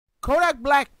Kodak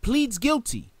Black pleads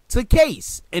guilty to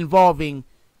case involving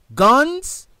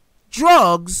guns,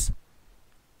 drugs,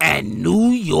 and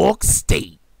New York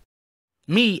State.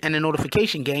 Me and the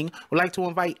Notification Gang would like to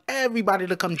invite everybody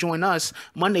to come join us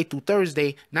Monday through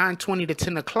Thursday, 9:20 to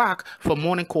 10 o'clock for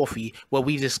morning coffee, where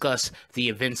we discuss the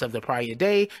events of the prior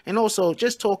day and also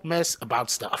just talk mess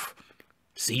about stuff.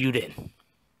 See you then.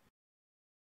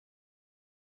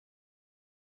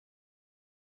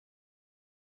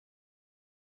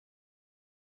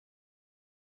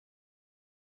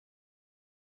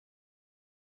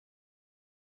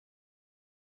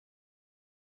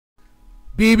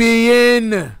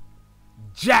 BBN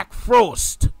Jack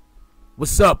Frost.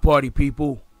 What's up, party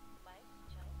people?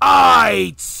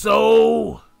 Alright,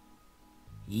 so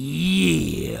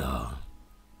yeah.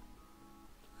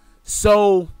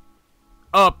 So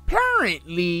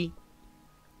apparently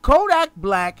Kodak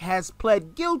Black has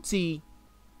pled guilty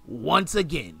once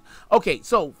again. Okay,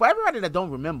 so for everybody that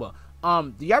don't remember,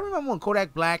 do y'all remember when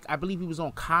Kodak Black, I believe he was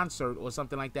on concert or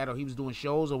something like that, or he was doing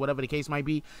shows or whatever the case might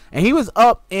be, and he was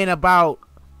up in about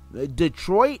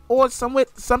Detroit or somewhere,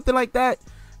 something like that,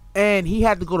 and he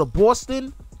had to go to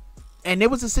Boston, and there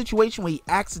was a situation where he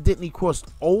accidentally crossed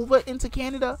over into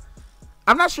Canada.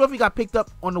 I'm not sure if he got picked up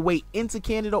on the way into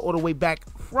Canada or the way back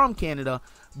from Canada,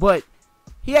 but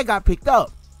he had got picked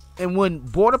up. And when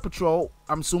Border Patrol,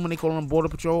 I'm assuming they call them Border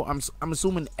Patrol, I'm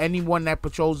assuming anyone that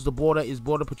patrols the border is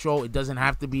Border Patrol. It doesn't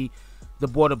have to be the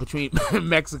border between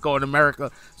Mexico and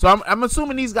America. So I'm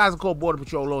assuming these guys are called Border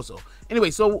Patrol also.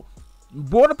 Anyway, so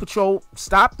Border Patrol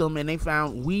stopped them and they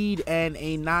found weed and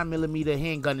a 9mm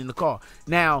handgun in the car.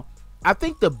 Now, I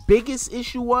think the biggest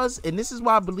issue was, and this is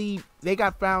why I believe they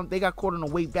got caught on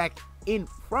the way back in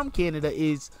from Canada,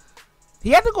 is he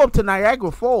had to go up to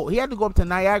Niagara Falls. He had to go up to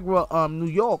Niagara, New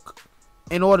York,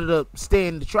 in order to stay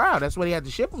in the trial. That's what he had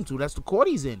to ship him to. That's the court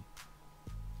he's in.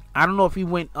 I don't know if he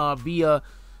went via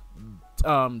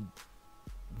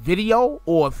video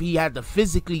or if he had to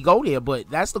physically go there, but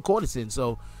that's the court it's in.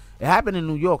 So it happened in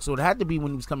New York. So it had to be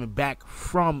when he was coming back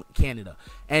from Canada.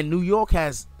 And New York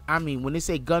has, I mean, when they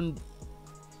say gun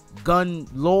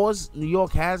laws, New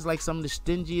York has like some of the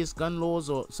stingiest gun laws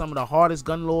or some of the hardest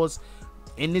gun laws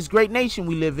in this great nation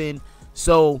we live in.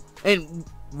 So, and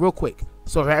real quick,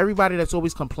 so for everybody that's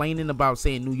always complaining about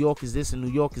saying New York is this and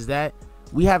New York is that,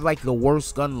 we have like the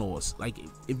worst gun laws. Like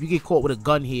if you get caught with a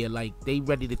gun here, like they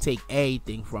ready to take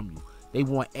everything from you. They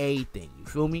want everything. You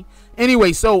feel me?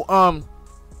 Anyway, so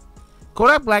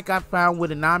Kodak Black got found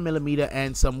with a 9mm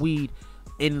and some weed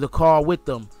in the car with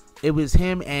them. It was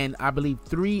him and I believe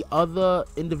 3 other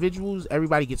individuals.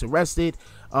 Everybody gets arrested.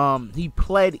 He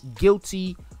pled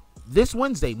guilty this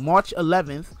Wednesday, March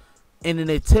 11th, in an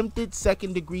attempted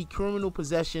second-degree criminal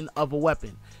possession of a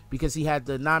weapon because he had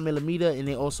the 9mm and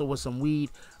there also was some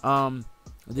weed.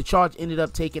 The charge ended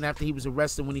up taken after he was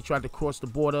arrested when he tried to cross the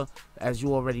border. As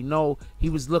you already know,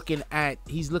 he's looking at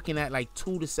like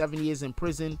 2 to 7 years in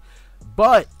prison,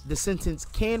 but the sentence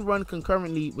can run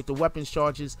concurrently with the weapons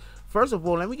charges. First of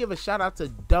all, let me give a shout out to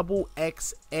Double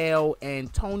XL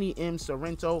and Tony M.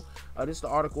 Sorrento. This is the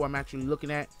article I'm actually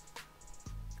looking at.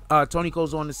 Tony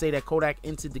goes on to say that Kodak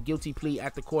entered the guilty plea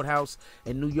at the courthouse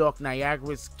in New York,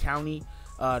 Niagara County.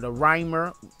 The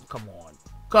rhymer, come on.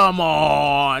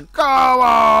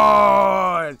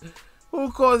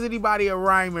 Who calls anybody a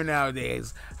rhymer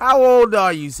nowadays? How old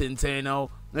are you, Centeno?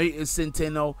 Is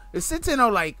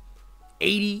Centeno like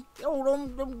 80? Oh,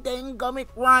 them dang gummit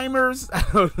rhymers. I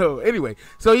don't know. Anyway,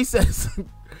 so he says,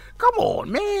 come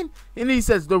on, man. And he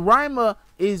says the rhymer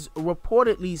is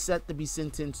reportedly set to be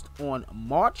sentenced on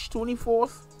March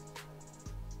 24th.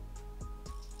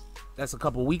 That's a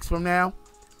couple weeks from now.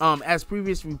 As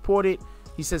previously reported,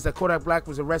 he says that Kodak Black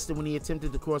was arrested when he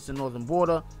attempted to cross the northern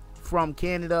border from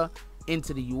Canada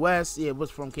into the U.S. Yeah, it was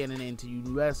from Canada into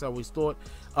the U.S. I always thought.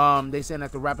 They said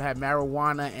that the rapper had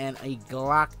marijuana and a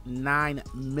Glock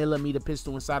 9mm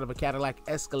pistol inside of a Cadillac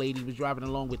Escalade he was driving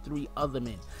along with 3 other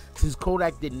men. Since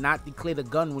Kodak did not declare the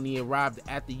gun when he arrived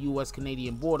at the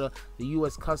U.S.-Canadian border, the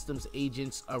U.S. Customs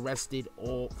agents arrested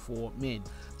all 4 men.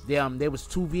 There was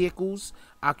 2 vehicles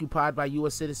occupied by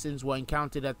U.S. citizens were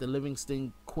encountered at the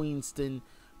Livingston, Queenston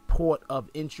port of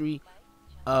entry.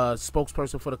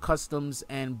 Spokesperson for the Customs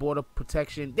and Border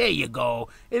Protection. There you go.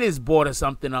 It is border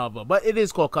something other, but it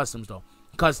is called Customs though.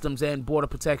 Customs and Border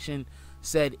Protection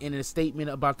said in a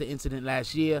statement about the incident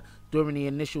last year. During the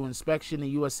initial inspection, the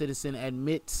U.S. citizen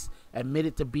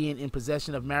admitted to being in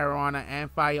possession of marijuana and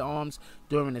firearms.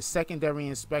 During the secondary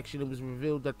inspection, it was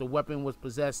revealed that the weapon was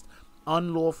possessed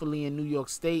unlawfully in New York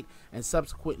State, and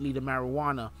subsequently the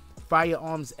marijuana.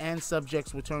 Firearms and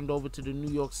subjects were turned over to the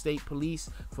New York State Police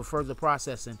for further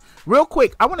processing. Real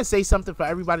quick, I want to say something for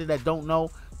everybody that don't know.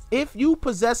 If you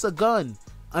possess a gun,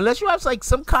 unless you have like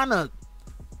some kind of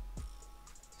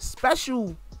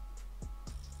special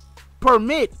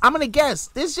permit, I'm gonna guess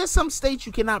there's just some states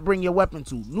you cannot bring your weapon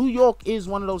to. New York is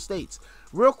one of those states.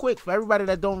 Real quick, for everybody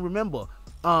that don't remember,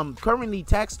 currently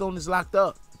Taxstone is locked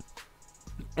up,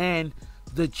 and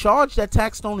the charge that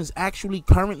Taxstone is actually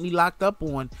currently locked up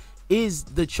on is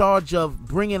the charge of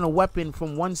bringing a weapon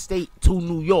from one state to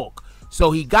New York.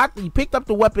 So he picked up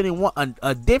the weapon in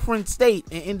a different state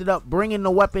and ended up bringing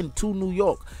the weapon to New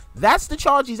York. That's the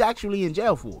charge he's actually in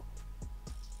jail for.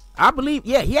 I believe,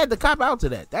 yeah, he had to cop out to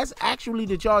that. That's actually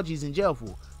the charge he's in jail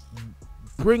for,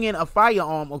 bringing a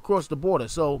firearm across the border.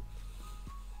 So,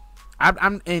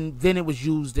 and then it was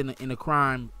used in a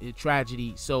crime, a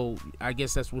tragedy. So I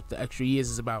guess that's what the extra years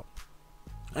is about.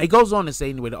 It goes on to say,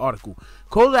 anyway, the article,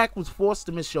 Kodak was forced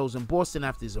to miss shows in Boston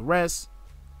after his arrest.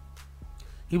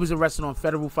 He was arrested on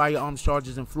federal firearms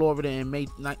charges in Florida in May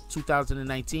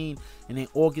 2019, and in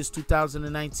August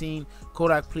 2019,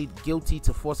 Kodak pleaded guilty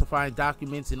to falsifying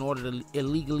documents in order to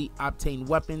illegally obtain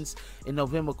weapons. In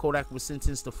November, Kodak was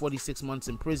sentenced to 46 months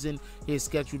in prison. He is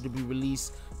scheduled to be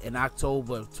released in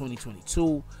October of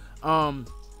 2022. Y'all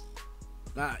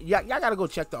gotta go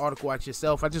check the article out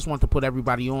yourself. I just want to put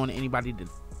everybody on, everybody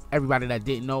that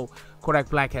didn't know. Kodak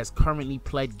Black has currently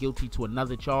pled guilty to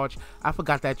another charge. I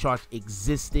forgot that charge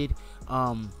existed.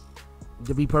 To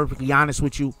be perfectly honest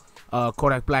with you,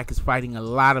 Kodak Black is fighting a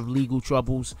lot of legal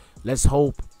troubles. Let's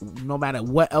hope, no matter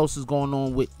what else is going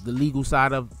on with the legal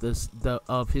side of his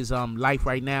life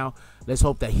right now, let's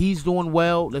hope that he's doing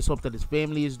well. Let's hope that his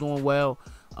family is doing well.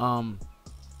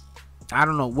 I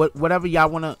don't know, whatever y'all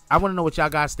wanna. I wanna know what y'all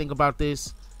guys think about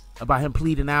this, about him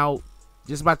pleading out,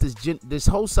 just about this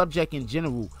whole subject in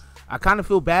general. I kind of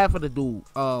feel bad for the dude.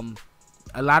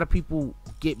 A lot of people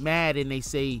get mad and they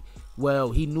say,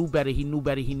 well, he knew better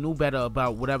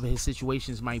about whatever his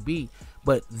situations might be.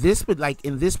 But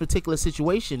in this particular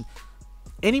situation,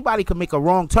 anybody could make a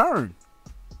wrong turn.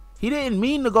 He didn't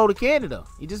mean to go to Canada.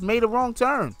 He just made a wrong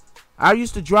turn. I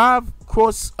used to drive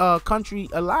cross country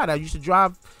a lot. I used to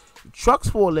drive trucks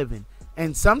for a living,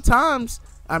 and sometimes,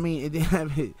 I mean,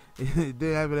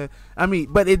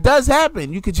 but it does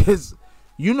happen. You could just,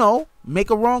 make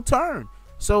a wrong turn.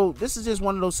 So this is just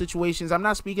one of those situations. I'm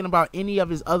not speaking about any of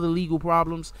his other legal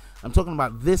problems. I'm talking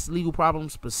about this legal problem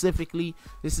specifically.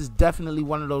 This is definitely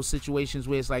one of those situations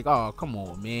where it's like, oh, come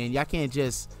on, man. Y'all can't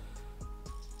just,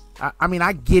 I mean,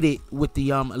 I get it with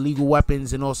the illegal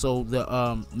weapons and also the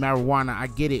marijuana. I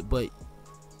get it, but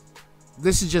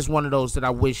this is just one of those that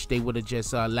I wish they would have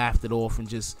just laughed it off and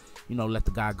just, let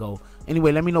the guy go.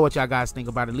 Anyway, let me know what y'all guys think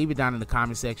about it. Leave it down in the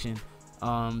comment section.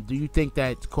 Do you think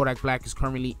that Kodak Black is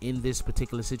currently in this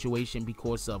particular situation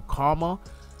because of karma?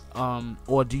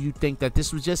 Or do you think that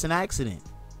this was just an accident?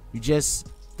 You're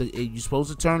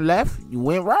supposed to turn left, you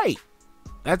went right.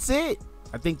 That's it.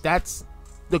 I think that's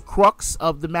the crux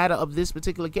of the matter of this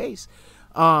particular case.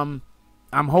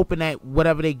 I'm hoping that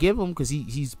whatever they give him, because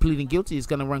he's pleading guilty, is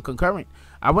going to run concurrent.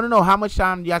 I want to know how much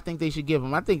time y'all think they should give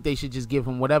him. I think they should just give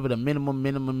him whatever the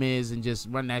minimum is and just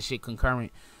run that shit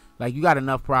concurrent. Like, you got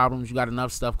enough problems, you got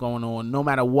enough stuff going on. No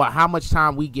matter how much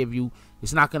time we give you,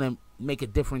 it's not going to make a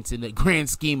difference in the grand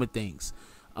scheme of things.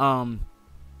 So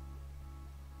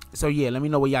yeah, let me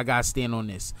know where y'all guys stand on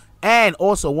this. And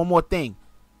also, one more thing.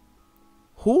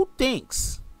 Who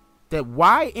thinks that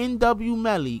YNW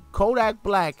Melly, Kodak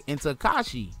Black, and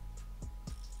Tekashi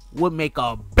would make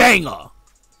a banger?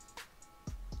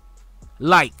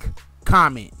 Like,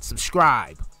 comment,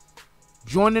 subscribe,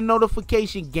 join the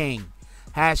notification gang.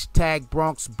 Hashtag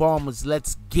Bronx Bombers.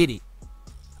 Let's get it.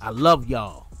 I love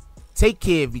y'all. Take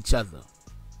care of each other.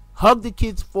 Hug the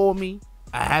kids for me.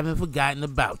 I haven't forgotten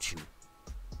about you.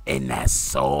 And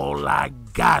that's all I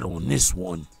got on this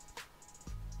one.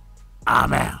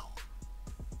 I'm out.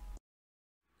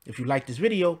 If you like this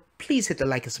video, please hit the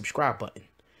like and subscribe button.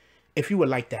 If you would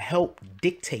like to help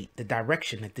dictate the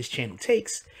direction that this channel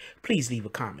takes, please leave a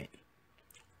comment.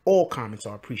 All comments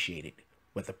are appreciated,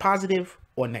 whether positive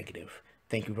or negative.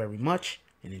 Thank you very much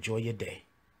and enjoy your day.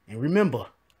 And remember,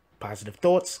 positive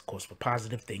thoughts cause for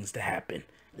positive things to happen.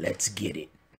 Let's get it.